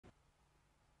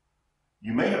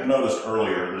You may have noticed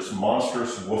earlier this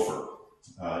monstrous woofer.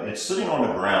 It's sitting on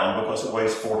the ground because it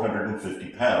weighs 450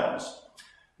 pounds.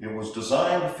 It was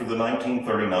designed for the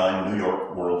 1939 New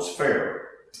York World's Fair,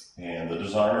 and the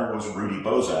designer was Rudy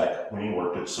Bozak when he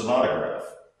worked at Sonatograph.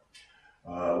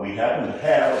 We happen to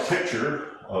have a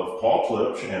picture of Paul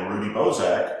Klipsch and Rudy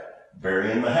Bozak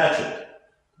burying the hatchet.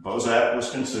 Bozak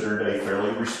was considered a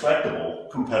fairly respectable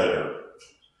competitor.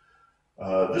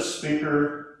 This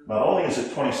speaker, not only is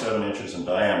it 27 inches in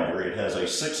diameter, it has a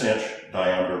 6-inch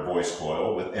diameter voice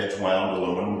coil with edge-wound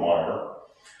aluminum wire.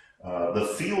 The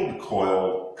field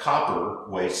coil copper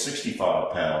weighs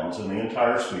 65 pounds and the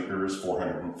entire speaker is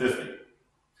 450.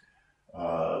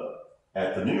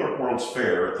 At the New York World's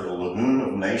Fair, at the Lagoon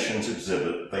of Nations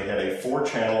exhibit, they had a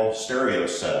 4-channel stereo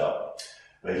setup.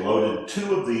 They loaded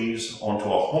 2 of these onto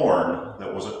a horn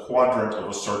that was a quadrant of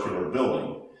a circular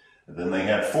building. And then they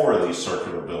had 4 of these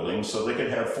circular buildings so they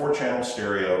could have 4-channel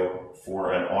stereo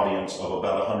for an audience of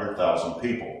about 100,000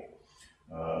 people.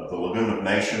 The Lagoon of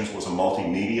Nations was a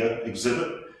multimedia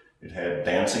exhibit. It had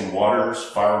dancing waters,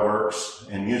 fireworks,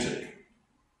 and music.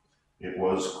 It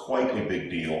was quite a big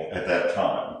deal at that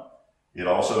time. It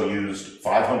also used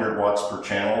 500 watts per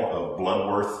channel of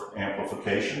Bloodworth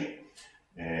amplification,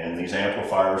 and these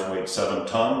amplifiers weighed 7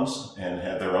 tons and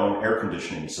had their own air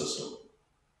conditioning system.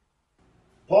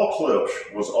 Paul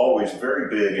Klipsch was always very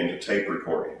big into tape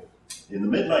recording. In the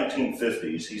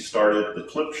mid-1950s, he started the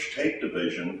Klipsch tape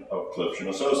division of Klipsch &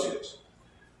 Associates.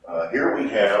 Here we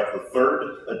have the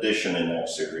 3rd edition in that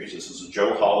series. This is a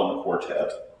Joe Holland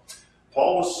quartet.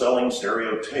 Paul was selling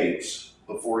stereo tapes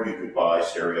before you could buy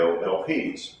stereo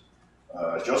LPs.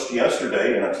 Just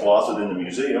yesterday, in a closet in the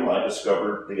museum, I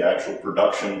discovered the actual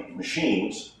production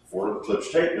machines for the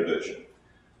Klipsch tape division.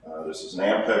 This is an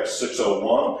Ampex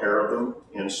 601, a pair of them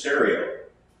in stereo.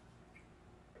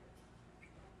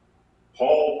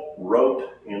 Paul wrote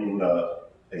in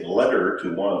a letter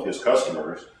to one of his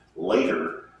customers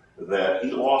later that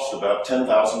he lost about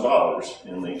 $10,000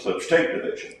 in the Klipsch tape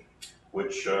division,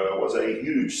 which was a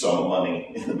huge sum of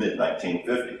money in the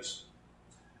mid-1950s.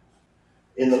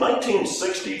 In the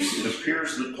 1960s, it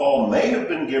appears that Paul may have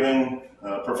been giving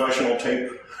professional tape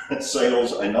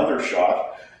sales another shot.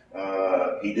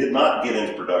 He did not get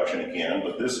into production again,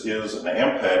 but this is an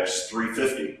Ampex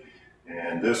 350,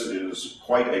 and this is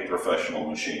quite a professional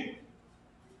machine.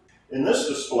 In this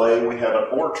display, we have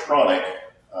an Ortronic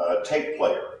tape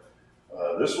player.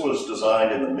 This was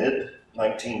designed in the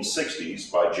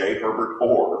mid-1960s by J. Herbert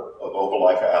Orr of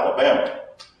Opelika, Alabama.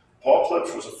 Paul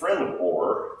Klipsch was a friend of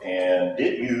Orr and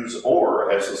did use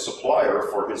Orr as a supplier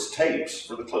for his tapes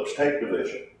for the Klipsch tape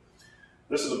division.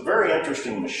 This is a very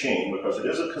interesting machine because it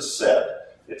is a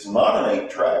cassette. It's not an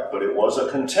 8-track, but it was a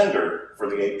contender for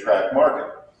the 8-track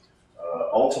market.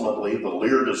 Ultimately, the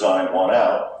Lear design won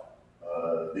out.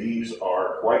 These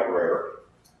are quite rare.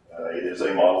 It is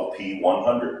a model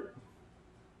P100.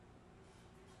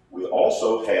 We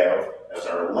also have, as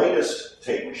our latest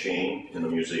tape machine in the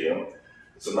museum,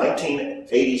 it's a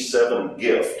 1987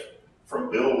 gift from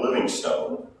Bill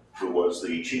Livingstone, who was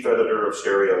the chief editor of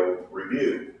Stereo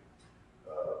Review.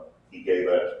 He gave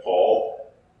that to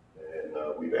Paul, and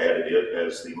we've added it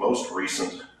as the most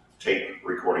recent tape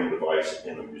recording device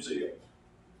in the museum.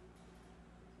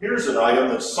 Here's an item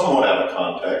that's somewhat out of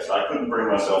context. I couldn't bring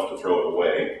myself to throw it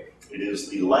away. It is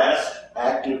the last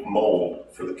active mold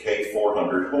for the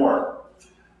K400 horn.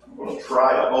 I'm going to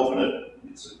try to open it.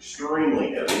 It's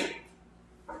extremely heavy.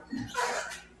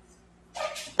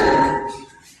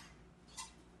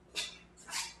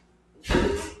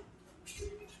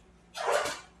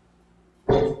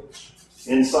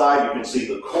 Inside you can see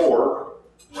the core.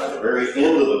 At the very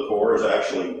end of the core is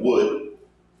actually wood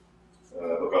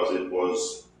because it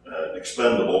was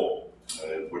expendable.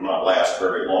 It would not last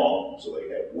very long, so they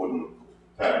had wooden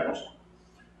patterns.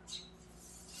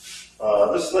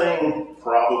 This thing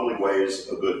probably weighs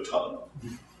a good ton.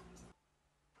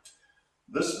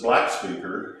 This black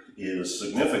speaker is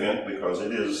significant because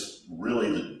it is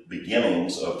really the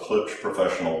beginnings of Klipsch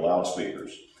professional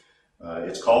loudspeakers.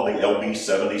 It's called the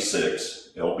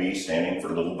LB76, LB standing for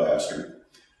Little Bastard.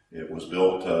 It was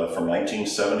built from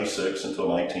 1976 until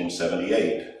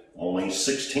 1978. Only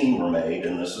 16 were made,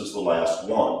 and this is the last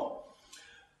one.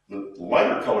 The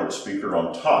lighter colored speaker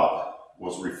on top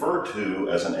was referred to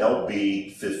as an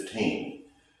LB15.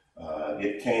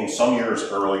 It came some years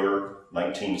earlier,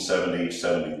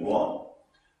 1970-71.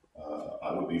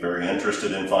 I would be very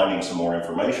interested in finding some more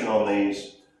information on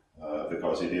these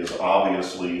because it is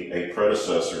obviously a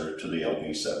predecessor to the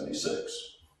LB76.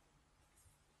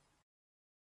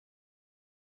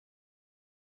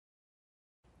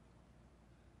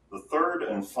 The third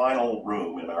and and final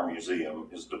room in our museum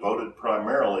is devoted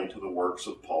primarily to the works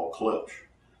of Paul Klipsch.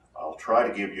 I'll try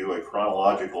to give you a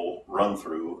chronological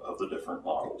run-through of the different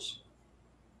models.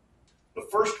 The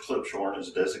first Klipschorn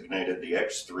is designated the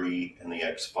X3 and the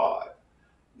X5.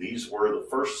 These were the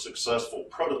first successful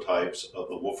prototypes of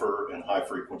the woofer and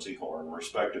high-frequency horn,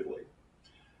 respectively.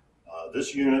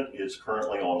 This unit is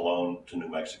currently on loan to New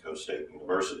Mexico State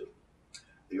University.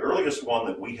 The earliest one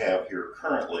that we have here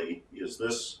currently is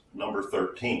this number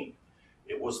 13.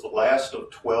 It was the last of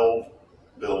 12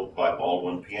 built by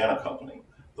Baldwin Piano Company,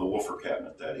 the woofer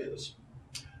cabinet, that is.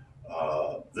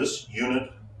 This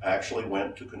unit actually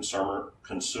went to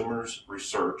Consumers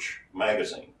Research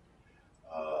magazine.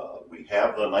 We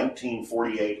have the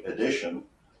 1948 edition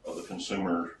of the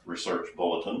Consumer Research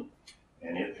Bulletin,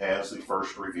 and it has the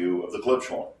first review of the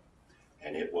Klipschorn,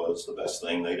 and it was the best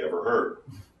thing they'd ever heard.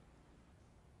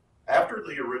 After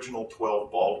the original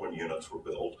 12 Baldwin units were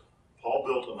built, Paul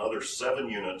built another 7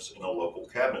 units in a local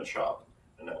cabinet shop,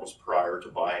 and that was prior to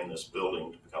buying this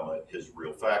building to become his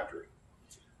real factory.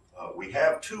 We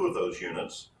have 2 of those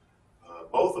units,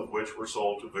 both of which were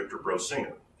sold to Victor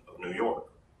Brosiner of New York.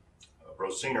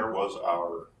 Brosiner was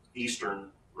our Eastern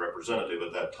representative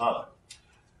at that time.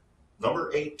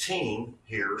 Number 18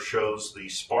 here shows the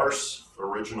sparse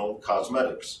original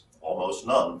cosmetics, almost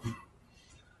none.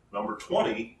 Number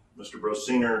 20, Mr.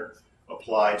 Brosiner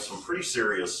applied some pretty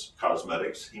serious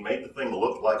cosmetics. He made the thing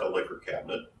look like a liquor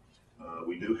cabinet.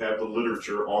 We do have the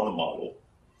literature on the model.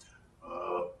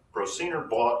 Brosiner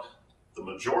bought the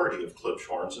majority of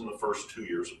Klipschorns in the first 2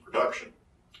 years of production.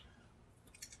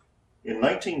 In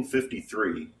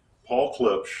 1953, Paul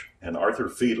Klipsch and Arthur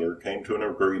Fiedler came to an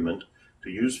agreement to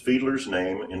use Fiedler's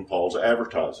name in Paul's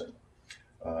advertising.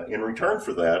 In return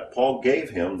for that, Paul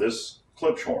gave him this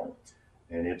Klipschorn,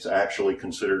 and it's actually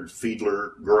considered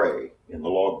Fiedler Gray in the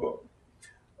logbook.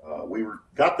 We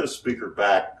got this speaker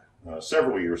back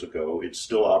several years ago. It's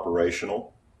still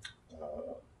operational,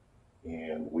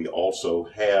 and we also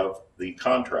have the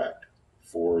contract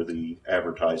for the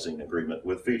advertising agreement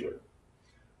with Fiedler.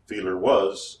 Fiedler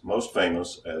was most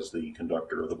famous as the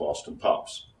conductor of the Boston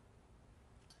Pops.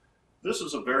 This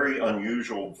is a very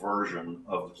unusual version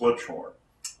of the Klipschorn.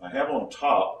 I have on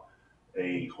top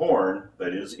a horn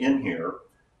that is in here,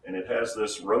 and it has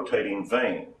this rotating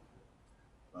vane.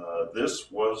 This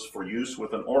was for use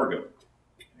with an organ,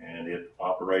 and it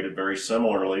operated very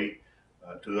similarly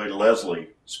to a Leslie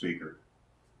speaker.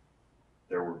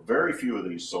 There were very few of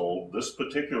these sold. This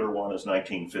particular one is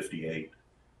 1958,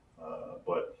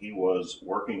 but he was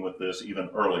working with this even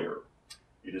earlier.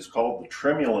 It is called the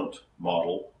tremulant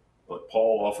model, but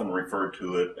Paul often referred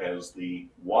to it as the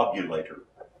wobulator.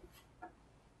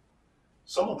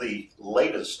 Some of the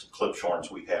latest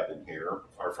Klipschorns we have in here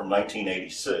are from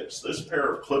 1986. This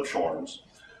pair of Klipschorns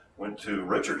went to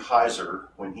Richard Heiser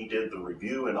when he did the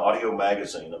review in Audio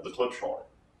Magazine of the Klipschorn.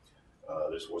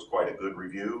 This was quite a good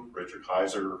review. Richard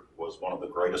Heiser was one of the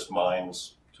greatest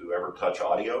minds to ever touch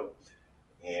audio,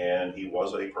 and he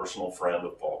was a personal friend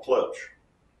of Paul Klipsch.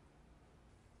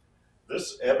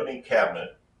 This ebony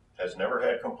cabinet has never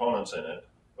had components in it,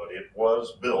 but it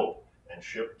was built and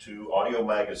shipped to Audio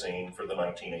Magazine for the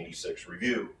 1986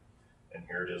 review, and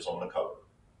here it is on the cover.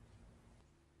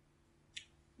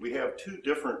 We have 2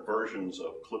 different versions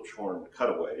of Klipschorn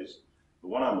cutaways. The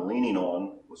one I'm leaning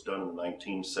on was done in the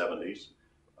 1970s.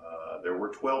 There were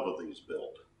 12 of these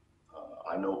built.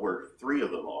 I know where 3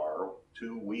 of them are.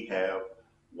 2 we have,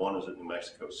 1 is at New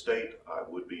Mexico State. I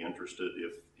would be interested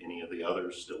if any of the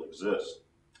others still exist.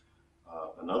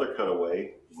 Another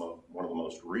cutaway, one of the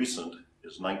most recent,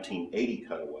 is 1980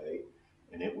 cutaway,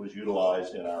 and it was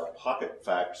utilized in our Pocket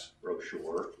Facts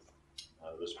brochure,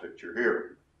 this picture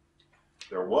here.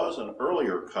 There was an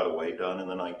earlier cutaway done in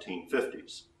the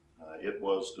 1950s. It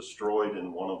was destroyed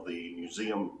in one of the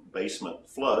museum basement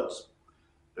floods.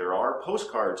 There are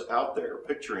postcards out there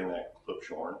picturing that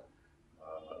Klipschorn.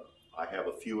 I have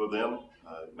a few of them.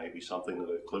 It may be something that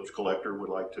a Klipsch collector would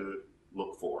like to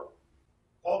look for.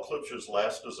 Paul Klipsch's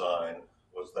last design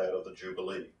was that of the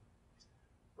Jubilee.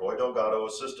 Roy Delgado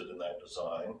assisted in that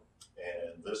design,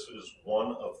 and this is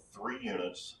one of 3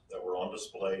 units that were on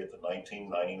display at the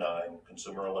 1999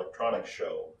 Consumer Electronics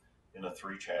Show in a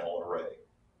 3-channel array.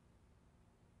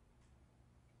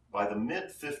 By the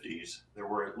mid-50s, there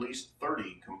were at least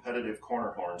 30 competitive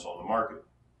corner horns on the market.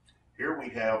 Here we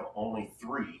have only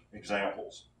 3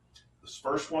 examples. This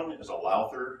first one is a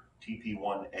Lowther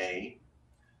TP1A.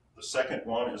 The second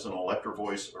one is an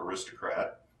Electro-Voice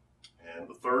Aristocrat. And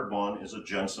the third one is a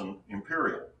Jensen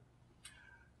Imperial.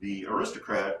 The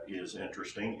Aristocrat is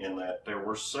interesting in that there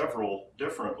were several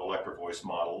different Electro-Voice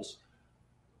models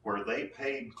where they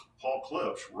paid Paul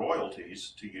Klipsch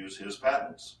royalties to use his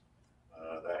patents.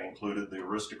 That included the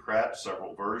Aristocrat,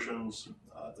 several versions,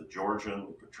 the Georgian,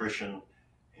 the Patrician,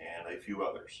 and a few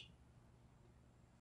others.